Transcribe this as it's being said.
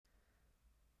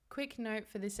Quick note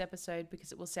for this episode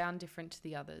because it will sound different to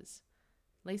the others.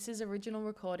 Lisa's original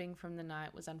recording from the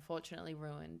night was unfortunately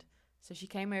ruined, so she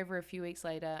came over a few weeks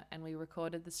later and we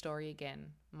recorded the story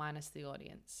again, minus the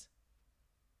audience.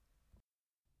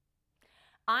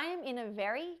 I am in a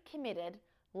very committed,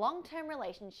 long-term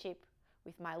relationship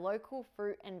with my local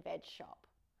fruit and veg shop.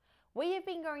 We have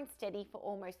been going steady for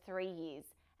almost 3 years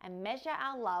and measure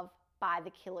our love by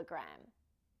the kilogram.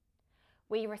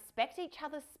 We respect each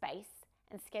other's space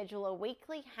and schedule a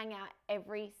weekly hangout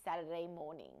every Saturday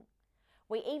morning.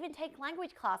 We even take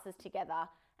language classes together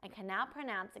and can now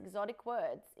pronounce exotic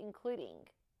words including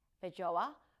feijoa,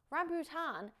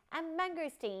 rambutan, and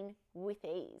mangosteen with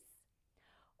ease.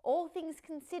 All things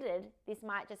considered, this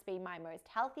might just be my most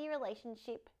healthy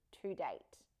relationship to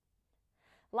date.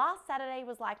 Last Saturday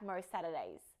was like most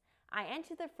Saturdays. I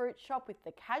entered the fruit shop with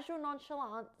the casual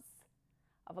nonchalance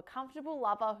of a comfortable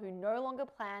lover who no longer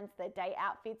plans their day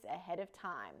outfits ahead of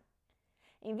time.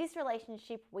 In this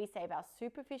relationship, we save our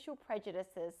superficial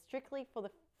prejudices strictly for the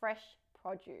fresh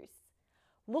produce.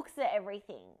 Looks at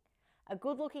everything. A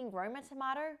good-looking Roma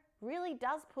tomato really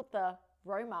does put the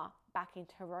Roma back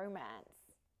into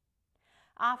romance.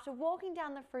 After walking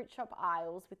down the fruit shop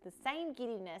aisles with the same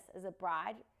giddiness as a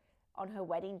bride on her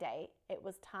wedding day, it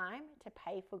was time to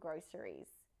pay for groceries.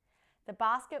 The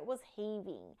basket was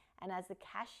heaving, and as the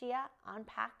cashier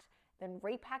unpacked, then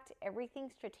repacked everything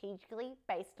strategically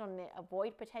based on the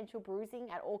avoid potential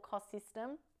bruising at all cost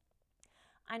system,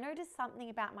 I noticed something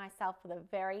about myself for the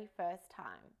very first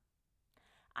time.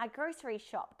 I grocery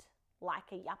shopped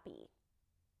like a yuppie.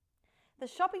 The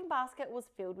shopping basket was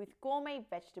filled with gourmet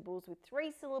vegetables with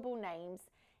 3-syllable names,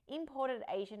 imported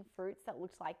Asian fruits that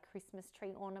looked like Christmas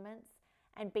tree ornaments,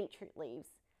 and beetroot leaves.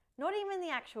 Not even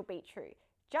the actual beetroot,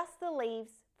 just the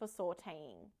leaves for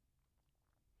sauteing.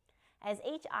 As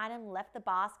each item left the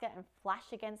basket and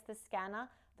flashed against the scanner,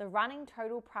 the running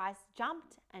total price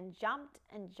jumped and jumped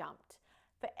and jumped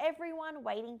for everyone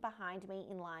waiting behind me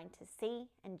in line to see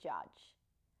and judge.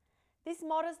 This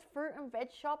modest fruit and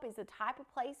veg shop is the type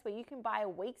of place where you can buy a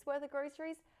week's worth of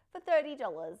groceries for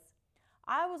 $30.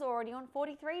 I was already on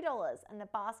 $43 and the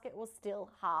basket was still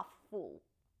half full.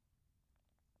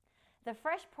 The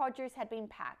fresh produce had been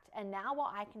packed and now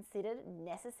what I considered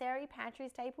necessary pantry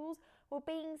staples were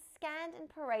being scanned and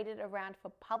paraded around for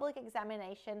public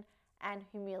examination and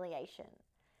humiliation.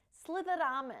 Slithered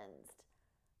almonds,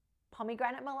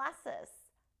 pomegranate molasses,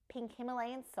 pink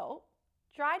Himalayan salt,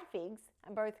 dried figs,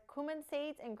 and both cumin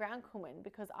seeds and ground cumin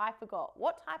because I forgot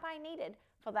what type I needed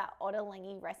for that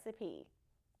ottolenghi recipe.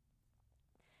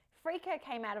 Freekeh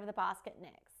came out of the basket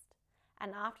next,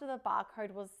 and after the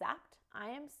barcode was zapped, I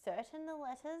am certain the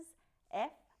letters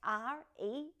F-R-E-A-K,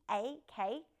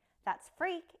 that's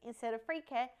freak instead of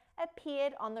Freekeh,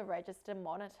 appeared on the register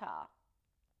monitor.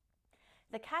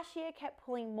 The cashier kept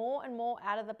pulling more and more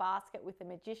out of the basket with a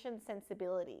magician's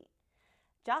sensibility.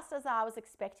 Just as I was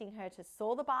expecting her to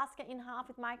saw the basket in half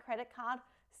with my credit card,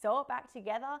 sew it back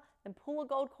together, then pull a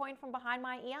gold coin from behind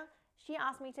my ear, she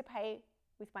asked me to pay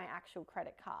with my actual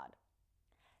credit card.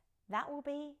 That will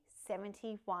be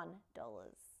 $71.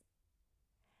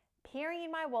 Peering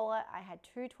in my wallet, I had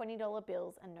 2 $20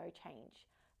 bills and no change,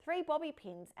 3 bobby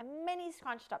pins, and many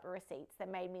scrunched up receipts that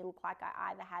made me look like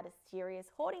I either had a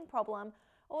serious hoarding problem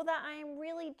or that I am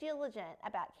really diligent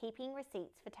about keeping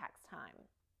receipts for tax time.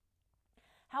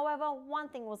 However, one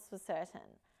thing was for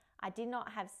certain. I did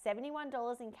not have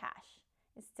 $71 in cash.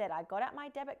 Instead, I got out my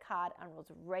debit card and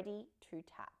was ready to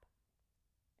tap.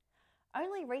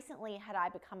 Only recently had I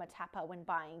become a tapper when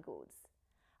buying goods.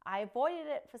 I avoided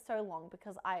it for so long because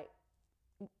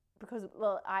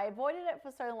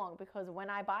when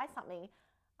I buy something,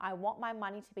 I want my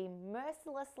money to be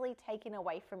mercilessly taken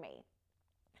away from me.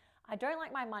 I don't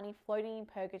like my money floating in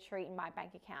purgatory in my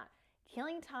bank account,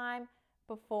 killing time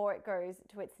before it goes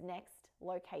to its next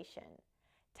location.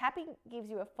 Tapping gives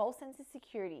you a false sense of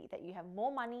security that you have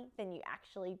more money than you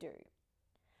actually do.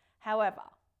 However,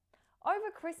 over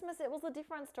Christmas it was a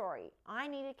different story. I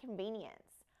needed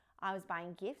convenience. I was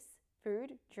buying gifts,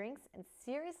 food, drinks, and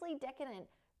seriously decadent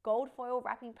gold foil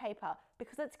wrapping paper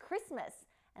because it's Christmas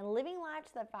and living life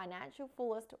to the financial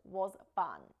fullest was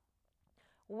fun.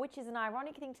 Which is an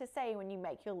ironic thing to say when you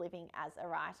make your living as a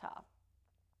writer.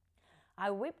 I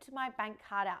whipped my bank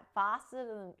card out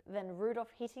faster than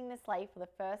Rudolph hitting the sleigh for the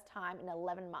first time in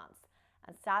 11 months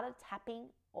and started tapping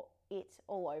it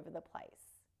all over the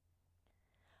place.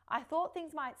 I thought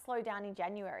things might slow down in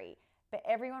January, but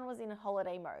everyone was in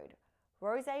holiday mode.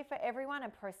 Rosé for everyone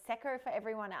and Prosecco for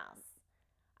everyone else.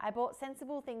 I bought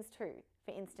sensible things too.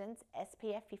 For instance,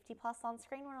 SPF 50+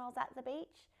 sunscreen when I was at the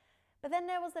beach, But then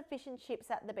there was the fish and chips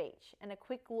at the beach and a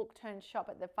quick look turned shop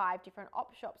at the 5 different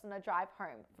op shops on a drive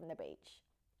home from the beach.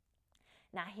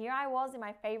 Now here I was in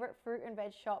my favourite fruit and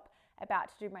veg shop about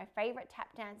to do my favourite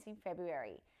tap dance in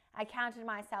February. I counted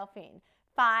myself in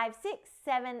 5, 6,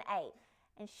 7, 8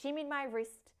 and shimmied my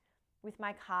wrist with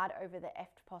my card over the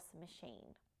EFTPOS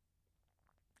machine.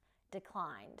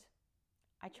 Declined.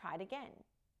 I tried again.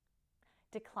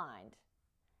 Declined.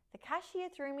 The cashier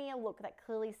threw me a look that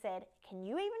clearly said, "Can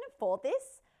you even afford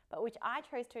this?" But which I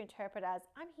chose to interpret as,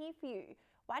 "I'm here for you.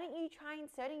 Why don't you try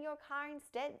inserting your card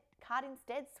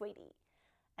instead, sweetie?"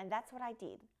 And that's what I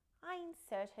did. I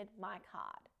inserted my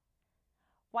card.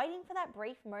 Waiting for that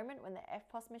brief moment when the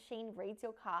EFTPOS machine reads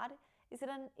your card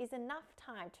is enough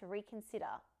time to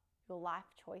reconsider your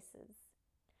life choices.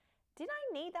 Did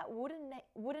I need that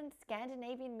wooden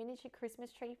Scandinavian miniature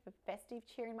Christmas tree for festive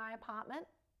cheer in my apartment?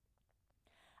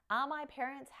 Are my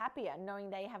parents happier knowing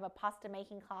they have a pasta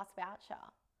making class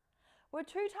voucher? Were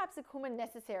 2 types of cumin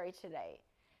necessary today?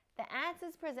 The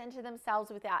answers presented themselves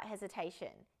without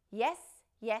hesitation. Yes,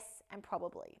 yes, and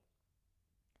probably.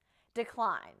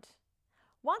 Declined.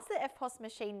 Once the EFTPOS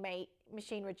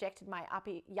machine rejected my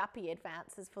yuppie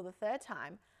advances for the 3rd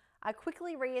time, I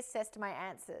quickly reassessed my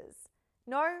answers.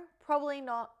 No, probably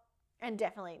not, and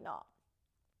definitely not.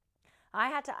 I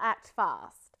had to act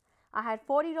fast. I had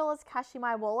 $40 cash in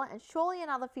my wallet and surely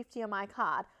another $50 on my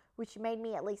card, which made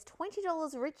me at least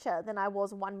 $20 richer than I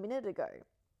was 1 minute ago.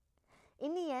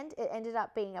 In the end, it ended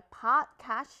up being a part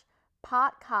cash,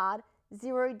 part card,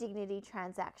 zero dignity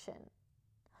transaction.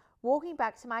 Walking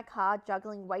back to my car,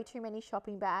 juggling way too many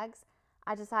shopping bags,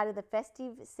 I decided the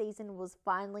festive season was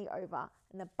finally over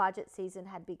and the budget season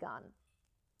had begun.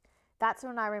 That's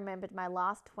when I remembered my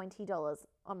last $20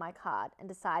 on my card and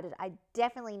decided I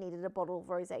definitely needed a bottle of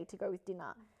rosé to go with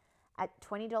dinner. At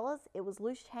 $20, it was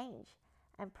loose change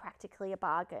and practically a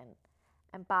bargain.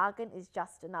 And bargain is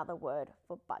just another word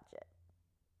for budget.